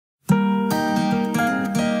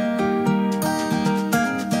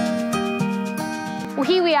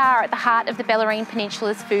are at the heart of the Bellarine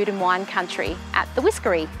Peninsula's food and wine country at the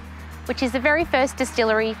Whiskery, which is the very first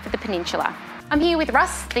distillery for the peninsula. I'm here with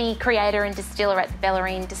Russ, the creator and distiller at the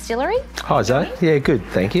Bellarine Distillery. Hi Zoe, yeah, good,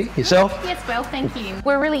 thank you. Yourself? Yes, well, thank you.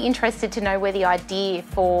 We're really interested to know where the idea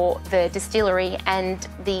for the distillery and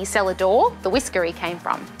the cellar door, the Whiskery, came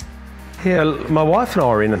from. Yeah, my wife and I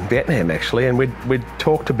were in Vietnam actually, and we'd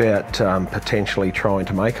talked about potentially trying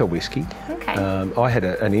to make a whiskey. Okay. I had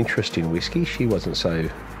an interest in whiskey, she wasn't so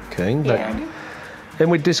keen, but Yeah.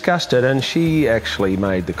 and we discussed it, and she actually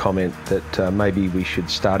made the comment that maybe we should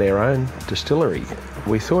start our own distillery.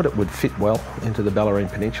 We thought it would fit well into the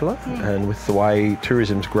Bellarine Peninsula, and with the way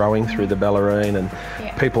tourism's growing through the Bellarine, and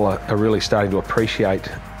people are really starting to appreciate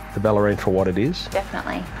the Bellarine for what it is.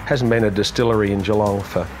 Definitely. Hasn't been a distillery in Geelong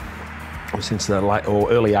since the late or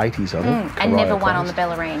early 80s, I think. And never won on the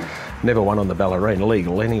Bellarine. Never won on the Bellarine,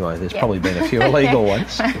 legal anyway. There's probably been a few illegal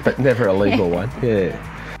ones, but never a legal one, yeah.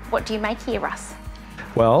 What do you make here, Russ?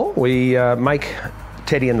 Well, we make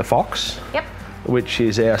Teddy and the Fox, Yep. which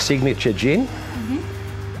is our signature gin.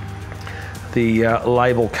 The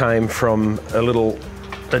label came from a little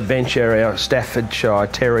adventure our Staffordshire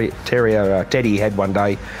terrier Teddy had one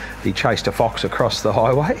day. He chased a fox across the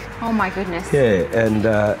highway. Oh my goodness. Yeah,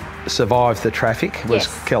 and survived the traffic. It was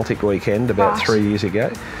Celtic weekend about 3 years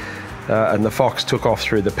ago. And the fox took off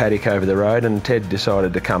through the paddock over the road, and Ted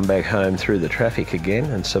decided to come back home through the traffic again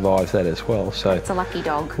and survive that as well. So it's a lucky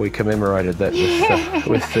dog. We commemorated that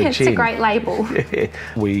with the gin. It's a great label. Yeah.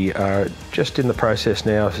 We are just in the process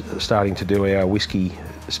now starting to do our whiskey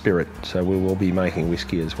spirit, so we will be making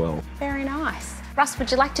whiskey as well. Very nice. Russ,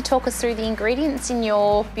 would you like to talk us through the ingredients in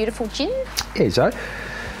your beautiful gin? Yeah, so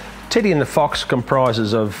Teddy and the Fox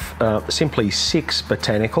comprises of simply 6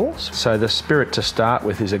 botanicals. So the spirit to start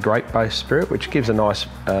with is a grape-based spirit, which gives a nice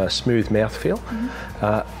smooth mouthfeel.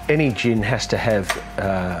 Any gin has to have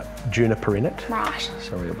juniper in it. Right.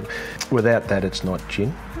 Sorry, without that it's not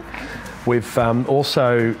gin. Okay. We've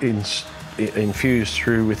also infused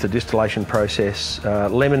through with the distillation process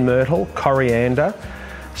lemon myrtle, coriander,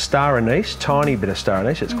 star anise, tiny bit of star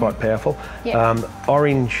anise, it's quite powerful,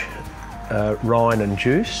 orange rind and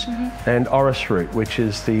juice, and orris root, which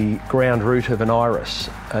is the ground root of an iris.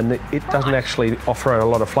 And it doesn't actually offer a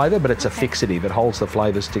lot of flavour, but it's a fixative, it holds the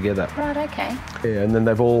flavours together. Right, okay. Yeah, and then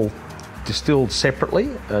they've all distilled separately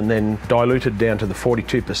and then diluted down to the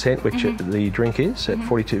 42%, which the drink is, at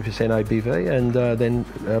 42% ABV, and then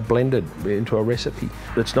blended into a recipe.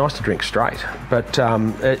 It's nice to drink straight, but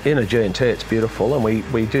in a G&T it's beautiful, and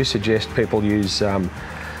we do suggest people use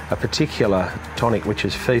a particular tonic, which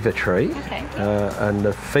is Fever Tree. Okay. And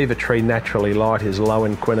the Fever Tree Naturally Light is low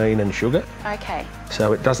in quinine and sugar. Okay.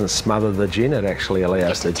 So it doesn't smother the gin, it actually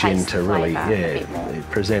allows the gin to really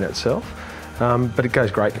present itself. But it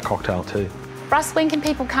goes great in a cocktail too. Russ, when can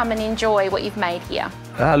people come and enjoy what you've made here?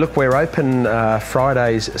 Look, we're open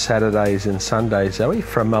Fridays, Saturdays and Sundays, Zoe,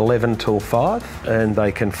 from 11 till 5, and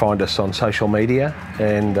they can find us on social media,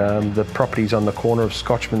 and the property's on the corner of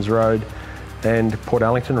Scotchman's Road and Port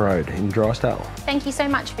Arlington Road in Drysdale. Thank you so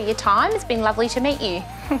much for your time. It's been lovely to meet you.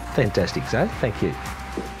 Fantastic, Zoe. Thank you.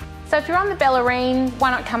 So if you're on the Bellarine,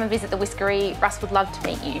 why not come and visit the Whiskery? Russ would love to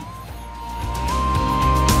meet you.